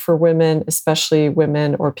important for women, especially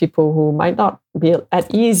women or people who might not be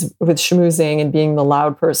at ease with schmoozing and being the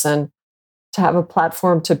loud person, to have a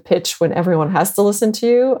platform to pitch when everyone has to listen to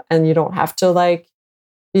you and you don't have to like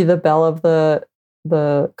be the belle of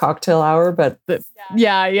the cocktail hour, but the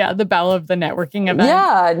belle of the networking event.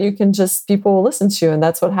 Yeah, and you can people will listen to you, and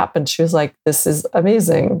that's what happened. She was like, this is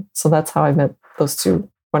amazing. So that's how I met those two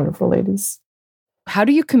wonderful ladies. How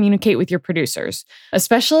do you communicate with your producers,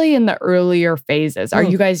 especially in the earlier phases? Are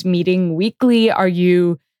you guys meeting weekly? Are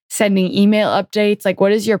you sending email updates? Like,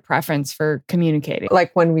 what is your preference for communicating?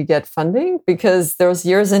 Like when we get funding, because there's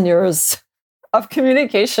years and years of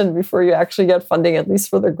communication before you actually get funding, at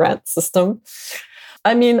least for the grant system.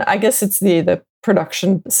 I mean, I guess it's the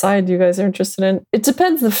production side you guys are interested in. It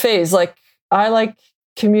depends the phase. Like, I like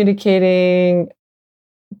communicating.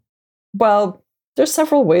 Well, there's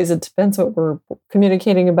several ways. It depends what we're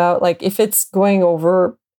communicating about. Like, if it's going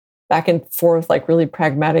over back and forth, like really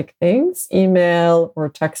pragmatic things, email or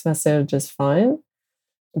text message is fine.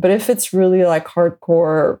 But if it's really like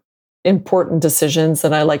hardcore, important decisions,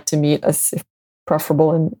 then I like to meet, as if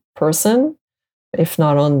preferable, in person, if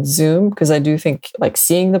not on Zoom, because I do think like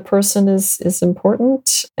seeing the person is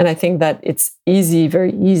important. And I think that it's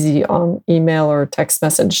very easy on email or text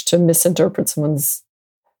message to misinterpret someone's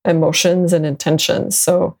emotions and intentions.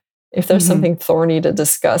 So if there's something thorny to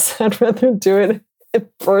discuss, I'd rather do it in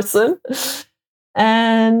person.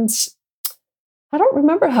 And I don't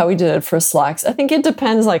remember how we did it for Slacks. I think it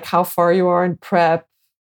depends like how far you are in prep.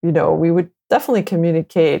 You know, we would definitely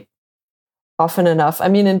communicate often enough. I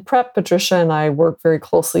mean, in prep, Patricia and I work very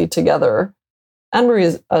closely together.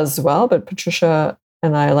 Anne-Marie as well, but Patricia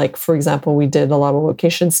and I, like, for example, we did a lot of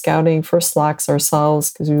location scouting for Slacks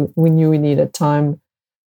ourselves because we knew we needed time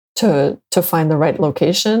to find the right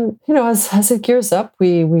location. You know, as it gears up,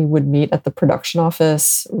 we would meet at the production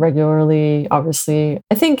office regularly, obviously.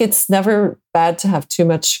 I think it's never bad to have too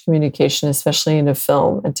much communication, especially in a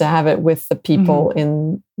film, and to have it with the people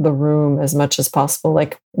in the room as much as possible.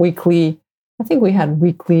 Like weekly, I think we had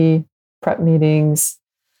weekly prep meetings,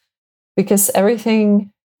 because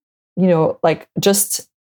everything, you know, like just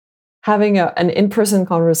having an in-person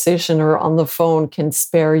conversation or on the phone can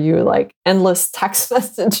spare you like endless text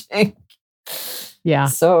messaging. Yeah.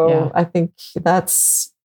 So I think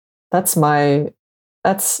that's my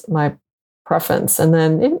preference. And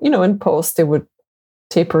then in post it would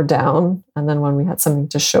taper down. And then when we had something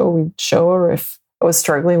to show, we'd show. Or if I was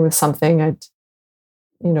struggling with something, I'd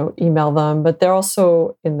email them. But they're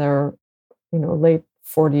also in their late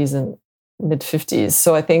 40s and mid 50s.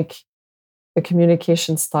 So I think the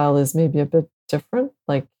communication style is maybe a bit different.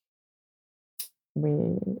 Like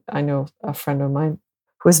I know a friend of mine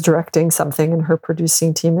who is directing something and her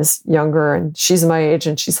producing team is younger and she's my age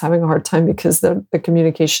and she's having a hard time because the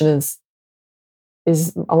communication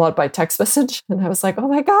is a lot by text message. And I was like, oh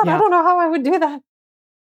my God, I don't know how I would do that.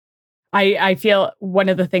 I feel one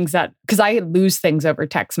of the things that, because I lose things over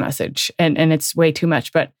text message and it's way too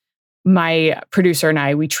much, but my producer and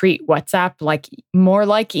I, we treat WhatsApp like more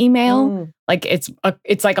like email. Like it's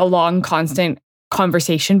like a long, constant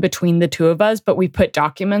conversation between the two of us, but we put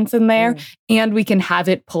documents in there and we can have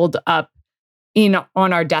it pulled up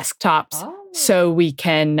on our desktops. So we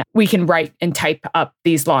can write and type up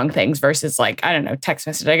these long things versus like, I don't know, text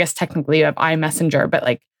message. I guess technically you have iMessenger, but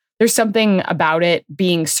like there's something about it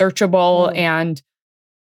being searchable and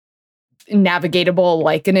navigatable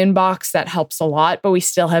like an inbox that helps a lot, but we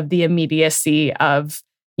still have the immediacy of,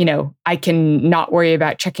 I can not worry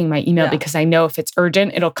about checking my email because I know if it's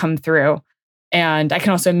urgent, it'll come through. And I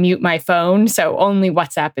can also mute my phone. So only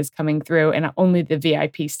WhatsApp is coming through and only the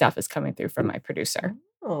VIP stuff is coming through from my producer.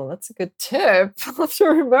 Oh, that's a good tip. I'll have to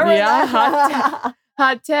remember that.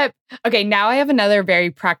 Hot tip. Okay, now I have another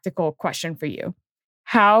very practical question for you.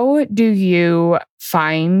 How do you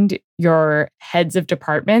find your heads of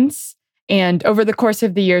departments? And over the course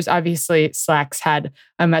of the years, obviously, Slacks had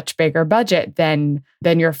a much bigger budget than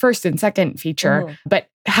your first and second feature. But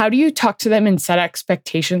how do you talk to them and set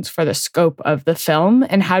expectations for the scope of the film?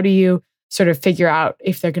 And how do you sort of figure out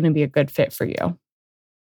if they're going to be a good fit for you?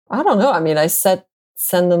 I don't know. I mean, I send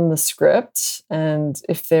them the script and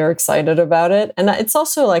if they're excited about it. And it's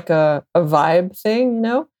also like a vibe thing,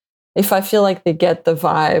 if I feel like they get the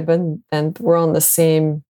vibe and we're on the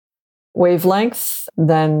same wavelength,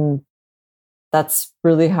 then that's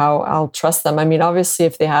really how I'll trust them. I mean, obviously,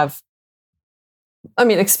 if they have,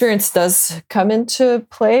 experience does come into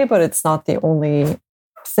play, but it's not the only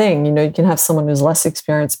thing. You know, you can have someone who's less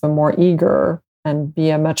experienced but more eager and be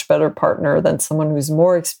a much better partner than someone who's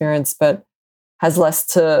more experienced but has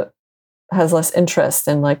less interest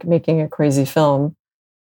in like making a crazy film.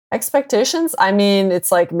 Expectations, I mean,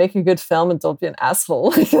 it's like make a good film and don't be an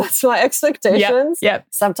asshole. Like, that's my expectations. Yep.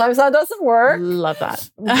 Sometimes that doesn't work. Love that.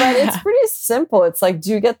 But it's pretty simple. It's like,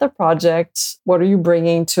 do you get the project? What are you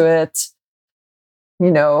bringing to it?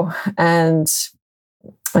 You know, and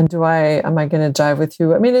am I going to jive with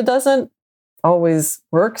you? I mean, it doesn't always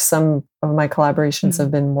work. Some of my collaborations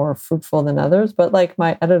have been more fruitful than others, but like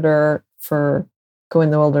my editor for Go in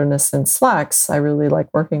the Wilderness and Slacks, I really like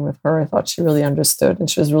working with her. I thought she really understood and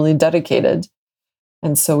she was really dedicated.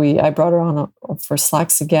 And so I brought her on for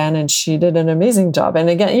Slacks again, and she did an amazing job. And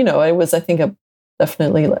again, you know, it was, I think,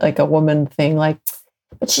 definitely like a woman thing, like,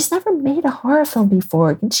 but she's never made a horror film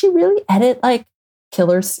before. Can she really edit like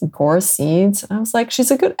killer gore scenes? And I was like, she's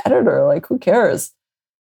a good editor. Like, who cares?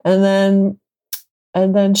 And then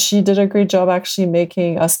she did a great job actually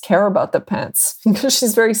making us care about the pants because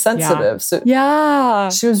she's very sensitive. Yeah.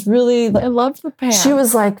 So she was really, I love the pants. She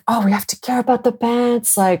was like, oh, we have to care about the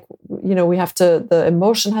pants. Like, you know, the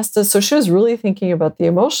emotion has to. So she was really thinking about the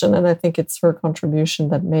emotion. And I think it's her contribution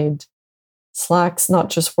that made Slacks not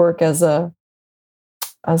just work as a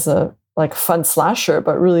like fun slasher,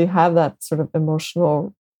 but really have that sort of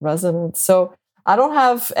emotional resonance. So I don't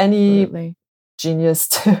have any genius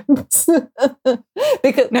tips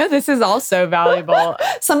because no, this is also valuable.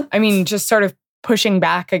 Just sort of pushing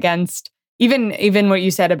back against even what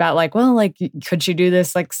you said about like, well, like, could you do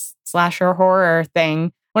this like slasher horror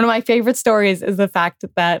thing? One of my favorite stories is the fact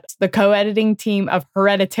that the co-editing team of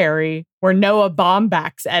Hereditary were Noah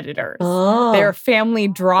Baumbach's editors. Oh. They're family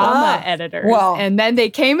drama editors. Wow. And then they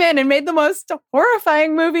came in and made the most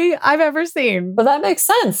horrifying movie I've ever seen. But that makes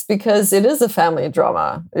sense because it is a family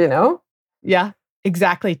drama, you know? Yeah,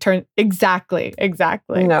 exactly. Exactly.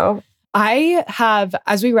 You know? I have,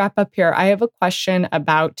 as we wrap up here, I have a question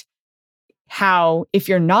about how, if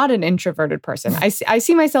you're not an introverted person, I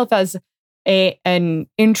see myself as an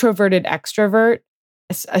introverted extrovert,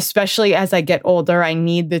 especially as I get older. I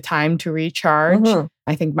need the time to recharge. Mm-hmm.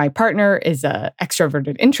 I think my partner is a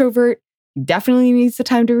extroverted introvert. He definitely needs the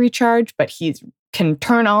time to recharge, but he can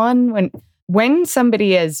turn on when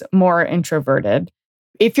somebody is more introverted.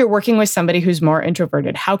 If you're working with somebody who's more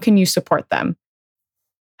introverted, how can you support them?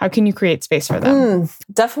 How can you create space for them?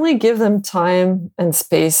 Definitely give them time and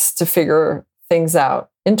space to figure things out.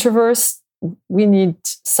 Introverts,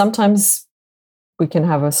 sometimes we can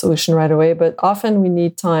have a solution right away, but often we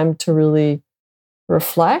need time to really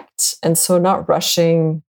reflect. And so not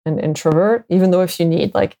rushing an introvert, even though if you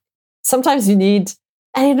need, like, sometimes you need,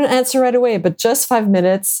 I need an answer right away, but just 5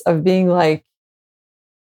 minutes of being like,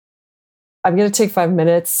 I'm going to take 5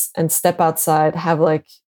 minutes and step outside, have like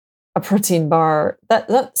a protein bar.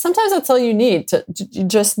 That sometimes that's all you need. You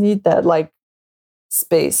just need that like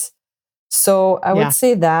space. So I would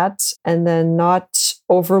say that, and then not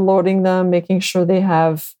overloading them, making sure they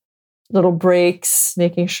have little breaks,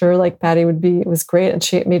 making sure like Patty it was great. And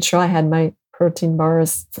she made sure I had my protein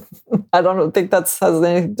bars. I don't think that has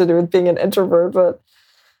anything to do with being an introvert, but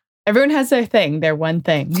everyone has their thing, their one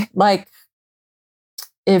thing. Like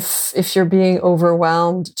if you're being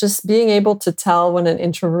overwhelmed, just being able to tell when an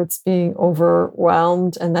introvert's being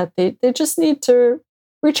overwhelmed and that they just need to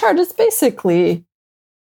recharge. It's basically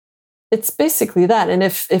that. And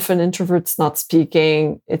if an introvert's not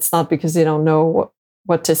speaking, it's not because they don't know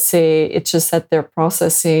what to say. It's just that they're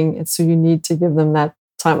processing. And so you need to give them that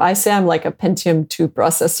time. I say I'm like a Pentium 2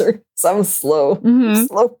 processor. So I'm slow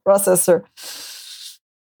processor.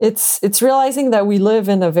 It's realizing that we live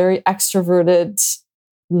in a very extroverted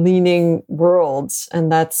leaning world. And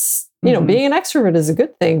that's, being an extrovert is a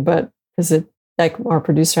good thing, but because it, like our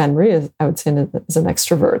producer Anne-Marie, I would say is an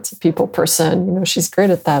extrovert, a people person, she's great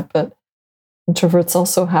at that. But introverts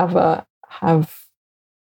also have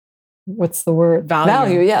what's the word?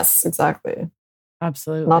 Value. Yes, exactly.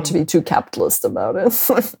 Absolutely. Not to be too capitalist about it.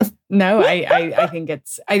 No, I think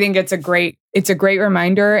it's a great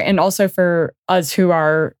reminder. And also for us who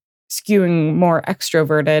are skewing more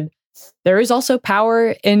extroverted, there is also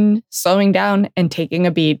power in slowing down and taking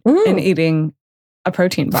a beat and eating a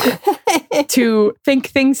protein bar to think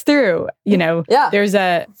things through.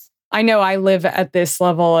 I know I live at this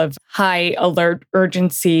level of high alert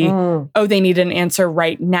urgency. Oh, they need an answer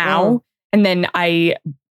right now. And then I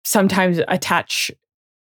sometimes attach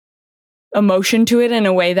emotion to it in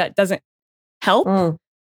a way that doesn't help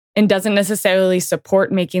and doesn't necessarily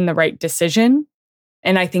support making the right decision.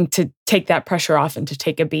 And I think to take that pressure off and to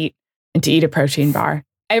take a beat and to eat a protein bar.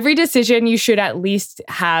 Every decision you should at least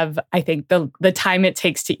have, I think, the time it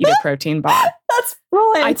takes to eat a protein bar. That's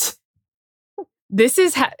brilliant.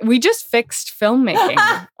 We just fixed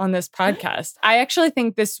filmmaking on this podcast. I actually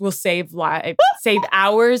think this will save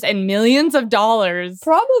hours and millions of dollars.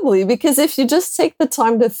 Probably, because if you just take the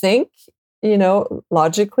time to think,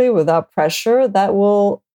 logically without pressure, that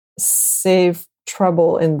will save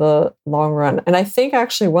trouble in the long run. And I think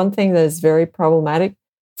actually one thing that is very problematic,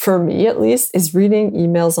 for me at least, is reading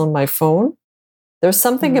emails on my phone. There's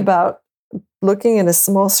something about looking at a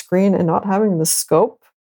small screen and not having the scope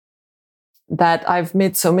that I've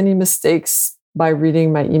made so many mistakes by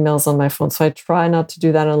reading my emails on my phone. So I try not to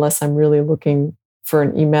do that unless I'm really looking for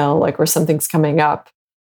an email, or something's coming up.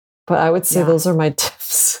 But I would say those are my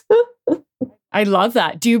tips. I love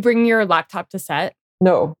that. Do you bring your laptop to set?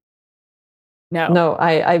 No.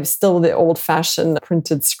 I'm still the old-fashioned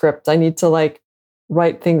printed script. I need to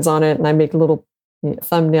write things on it, and I make little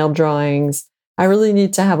thumbnail drawings. I really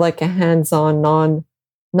need to have a hands-on,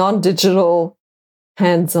 non-digital,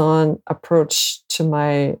 hands-on approach to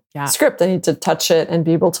my script. I need to touch it and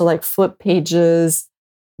be able to flip pages,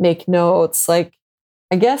 make notes. I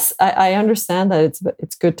guess I understand that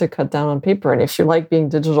it's good to cut down on paper. And if you like being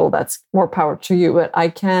digital, that's more power to you. But I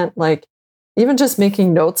can't even just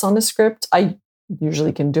making notes on the script. I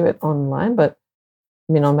usually can do it online, but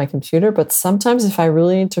on my computer. But sometimes if I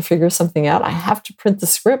really need to figure something out, I have to print the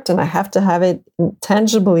script and I have to have it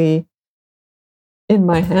tangibly in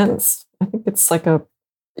my hands. I think it's a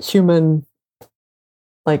human,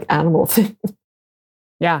 animal thing.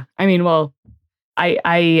 Yeah. I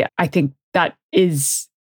think that is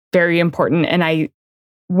very important. And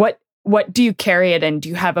what do you carry it in? Do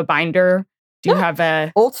you have a binder? Do you have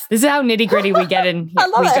this is how nitty gritty we get in.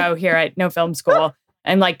 Go here at No Film School.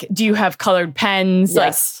 And do you have colored pens?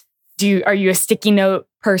 Yes. Are you a sticky note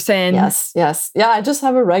person? Yes. Yeah, I just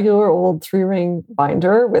have a regular old 3-ring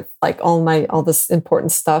binder with all this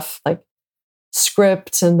important stuff,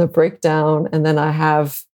 script and the breakdown. And then I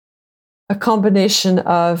have a combination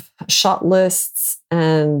of shot lists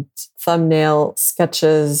and thumbnail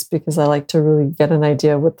sketches because I like to really get an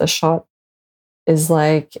idea what the shot is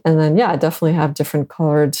like. And then, I definitely have different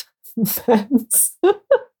colored pens.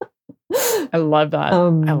 I love that.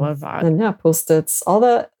 And Post-its, all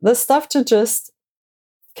the stuff to just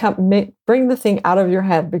bring the thing out of your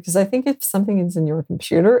head. Because I think if something is in your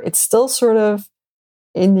computer, it's still sort of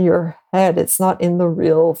in your head. It's not in the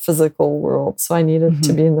real physical world. So I need it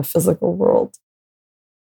to be in the physical world.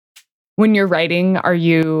 When you're writing, are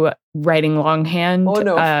you writing longhand? Oh,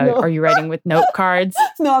 no. Are you writing with note cards?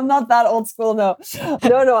 No, I'm not that old school. No.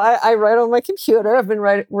 I write on my computer. I've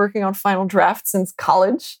been working on final draft since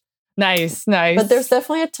college. Nice. But there's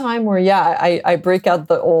definitely a time where, I break out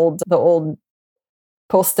the old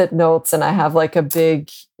Post-it notes and I have a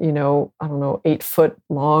big, 8-foot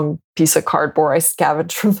long piece of cardboard I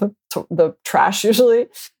scavenge from the trash usually.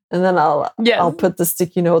 And then I'll put the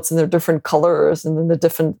sticky notes and they're different colors. And then the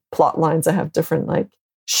different plot lines, I have different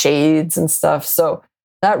shades and stuff. So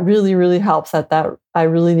that really, really helps that I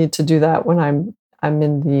really need to do that when I'm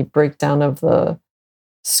in the breakdown of the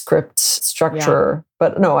script structure.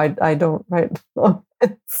 But no, I don't write.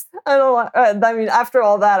 I don't. After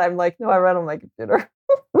all that, I'm no, I write on my computer.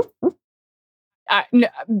 No,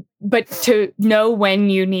 but to know when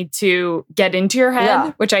you need to get into your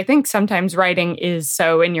head, which I think sometimes writing is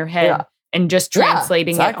so in your head and just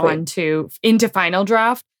translating it into final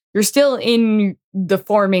draft, you're still in the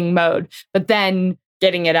forming mode, but then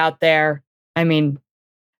getting it out there.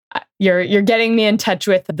 You're getting me in touch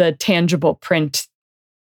with the tangible print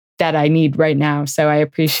that I need right now. So I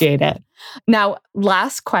appreciate it. Now,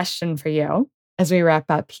 last question for you as we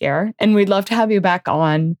wrap up here, and we'd love to have you back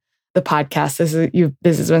on the podcast.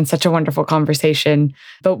 This has been such a wonderful conversation.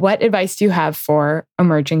 But what advice do you have for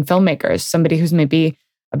emerging filmmakers, somebody who's maybe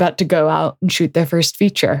about to go out and shoot their first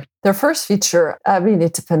feature? Their first feature,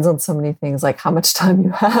 it depends on so many things, like how much time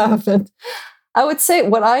you have. And I would say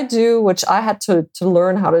what I do, which I had to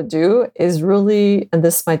learn how to do, is really, and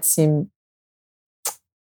this might seem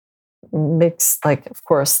mixed, of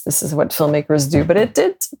course, this is what filmmakers do, but it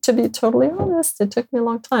did, to be totally honest, it took me a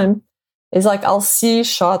long time. Is I'll see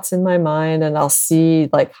shots in my mind and I'll see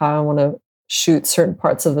how I want to shoot certain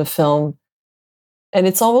parts of the film. And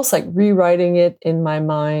it's almost like rewriting it in my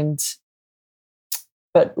mind,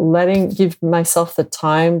 but give myself the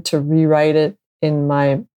time to rewrite it in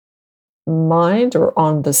my mind or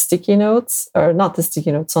on the sticky notes, or not the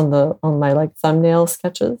sticky notes, on my thumbnail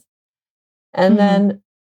sketches. And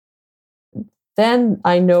then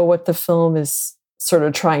I know what the film is sort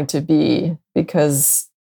of trying to be, because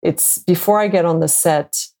it's before I get on the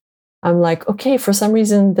set, I'm like, okay, for some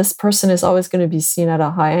reason, this person is always going to be seen at a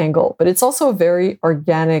high angle, but it's also a very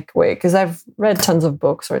organic way, because I've read tons of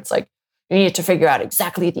books where it's like, you need to figure out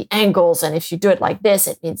exactly the angles. And if you do it like this,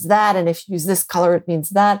 it means that. And if you use this color, it means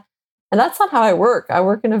that. And that's not how I work. I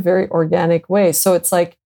work in a very organic way. So it's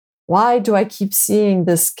like, why do I keep seeing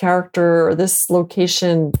this character or this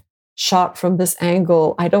location shot from this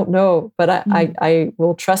angle? I don't know, but I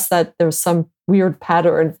will trust that there's some weird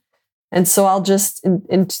pattern. And so I'll just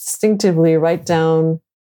instinctively write down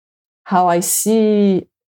how I see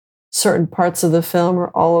certain parts of the film or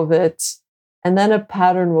all of it. And then a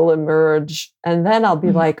pattern will emerge. And then I'll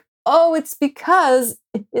be like, oh, it's because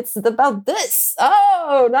it's about this.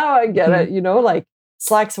 Oh, now I get it. Like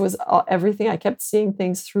Slacks was everything. I kept seeing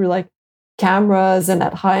things through like cameras and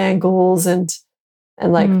at high angles and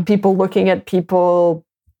like people looking at people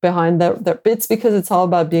behind their bits, because it's all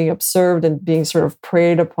about being observed and being sort of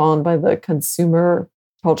preyed upon by the consumer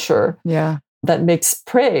culture. Yeah. That makes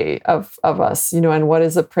prey of us, and what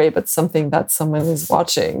is a prey but something that someone is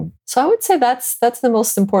watching. So I would say that's the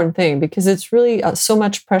most important thing, because it's really so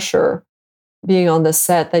much pressure being on the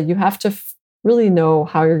set that you have to really know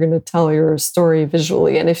how you're going to tell your story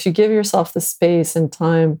visually. And if you give yourself the space and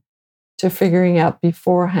time to figuring out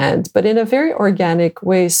beforehand, but in a very organic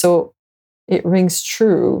way, so it rings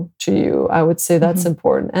true to you, I would say that's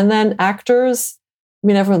important. And then actors,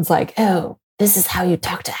 everyone's like, oh, this is how you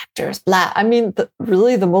talk to actors, blah.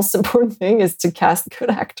 Really the most important thing is to cast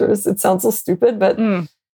good actors. It sounds so stupid, but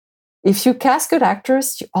if you cast good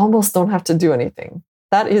actors, you almost don't have to do anything.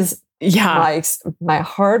 That is my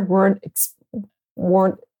hard-won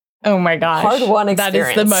oh my gosh. Hard-won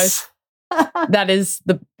experience. That is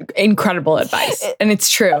the incredible advice. And it's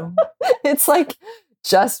true. It's like,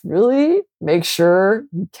 just really make sure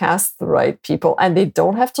you cast the right people, and they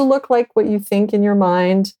don't have to look like what you think in your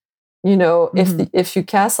mind. If you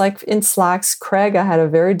cast like in Slacks, Craig, I had a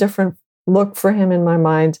very different look for him in my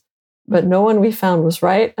mind, but no one we found was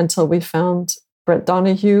right until we found Brett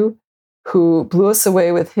Donahue, who blew us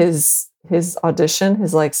away with his audition,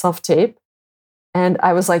 his like self-tape. And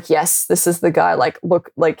I was like, yes, this is the guy. Like, look,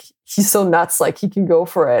 like he's so nuts, like he can go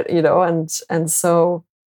for it, and so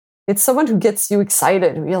it's someone who gets you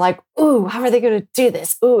excited. You're like, ooh, how are they going to do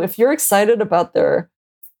this? Ooh, if you're excited about their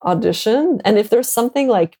audition, and if there's something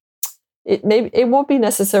like, it won't be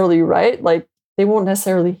necessarily right. Like they won't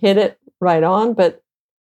necessarily hit it right on. But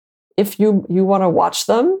if you want to watch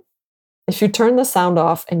them, if you turn the sound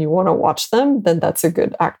off and you want to watch them, then that's a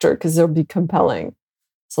good actor, because they'll be compelling.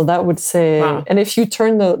 So that would say, wow. And if you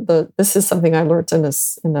turn this is something I learned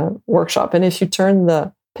in a workshop. And if you turn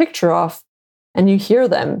the picture off and you hear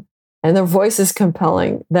them and their voice is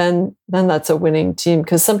compelling, then that's a winning team.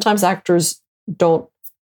 Because sometimes actors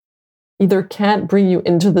can't bring you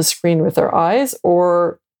into the screen with their eyes,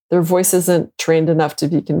 or their voice isn't trained enough to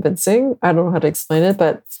be convincing. I don't know how to explain it,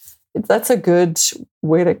 but that's a good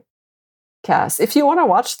way to cast. If you want to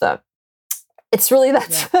watch them, it's really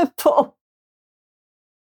that simple.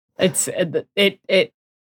 It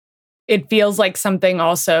feels like something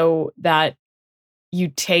also that you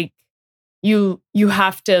take, you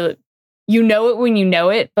have to, it when you know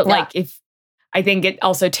it, but like I think it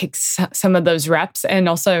also takes some of those reps and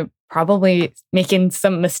also probably making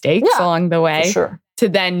some mistakes along the way to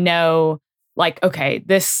then know, like, okay,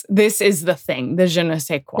 this is the thing, the je ne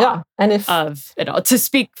sais quoi and of it all. To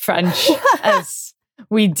speak French as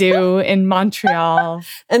we do in Montreal.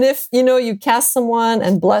 And if, you cast someone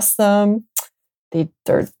and bless them, they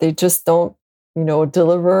just don't,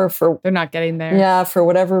 deliver they're not getting there. Yeah, for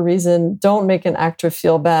whatever reason, don't make an actor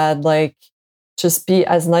feel bad. Like, just be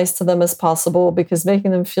as nice to them as possible, because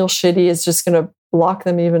making them feel shitty is just going to block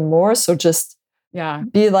them even more. So just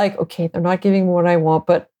be like, okay, they're not giving me what I want,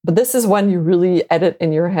 but this is when you really edit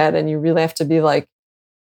in your head, and you really have to be like,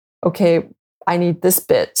 okay, I need this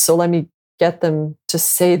bit, so let me get them to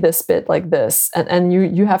say this bit like this, and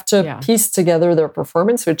you have to piece together their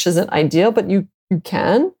performance, which isn't ideal, but you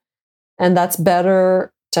can, and that's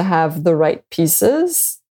better to have the right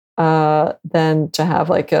pieces than to have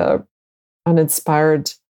like an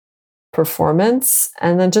uninspired performance.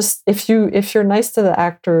 And then just if you're nice to the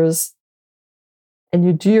actors and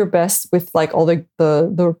you do your best with like all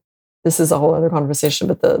the this is a whole other conversation,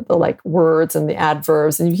 but the like words and the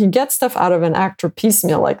adverbs, and you can get stuff out of an actor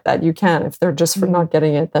piecemeal like that. You can, if they're just for not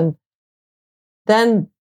getting it, then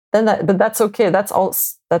that, but that's okay. That's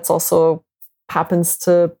also happens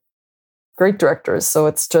to great directors. So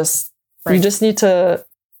it's just, you just need to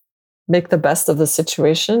make the best of the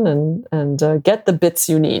situation and get the bits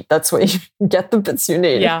you need. That's what you get, the bits you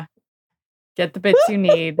need. Yeah. Get the bits you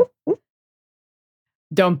need.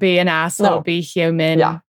 Don't be an asshole. No. Be human.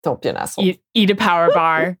 Yeah. Don't be an asshole. Eat a power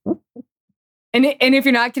bar. and if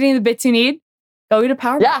you're not getting the bits you need, go eat a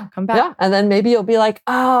power bar. Come back. Yeah. And then maybe you'll be like,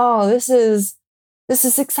 oh, this is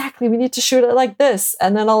exactly, we need to shoot it like this.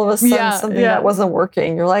 And then all of a sudden something that wasn't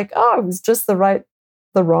working. You're like, oh, it was just the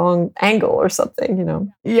wrong angle or something, you know?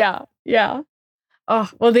 Yeah. Yeah. Oh,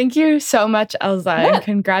 well, thank you so much, Elza. Yeah. And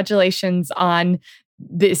congratulations on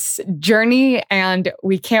this journey. And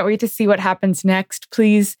we can't wait to see what happens next.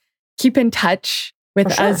 Please keep in touch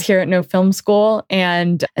with us here at No Film School.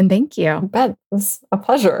 And thank you. I bet. It was a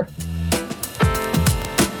pleasure.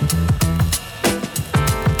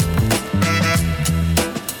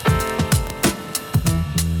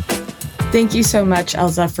 Thank you so much,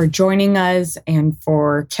 Elza, for joining us and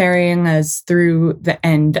for carrying us through the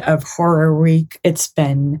end of Horror Week. It's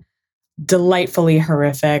been delightfully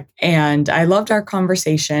horrific, and I loved our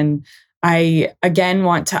conversation. I, again,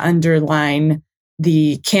 want to underline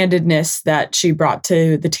the candidness that she brought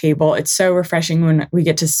to the table. It's so refreshing when we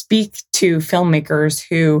get to speak to filmmakers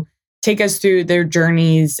who take us through their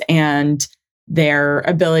journeys and their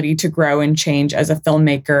ability to grow and change as a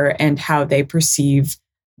filmmaker and how they perceive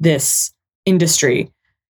this industry.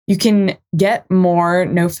 You can get more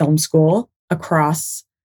No Film School across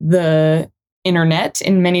the internet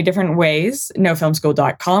in many different ways.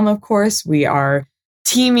 NoFilmSchool.com, of course. We are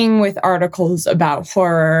teeming with articles about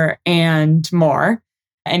horror and more.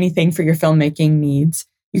 Anything for your filmmaking needs.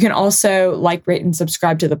 You can also like, rate, and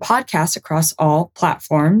subscribe to the podcast across all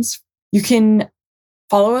platforms. You can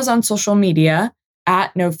follow us on social media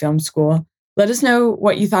at No Film School. Let us know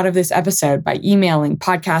what you thought of this episode by emailing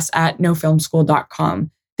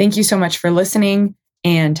podcast@nofilmschool.com. Thank you so much for listening,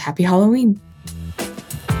 and happy Halloween.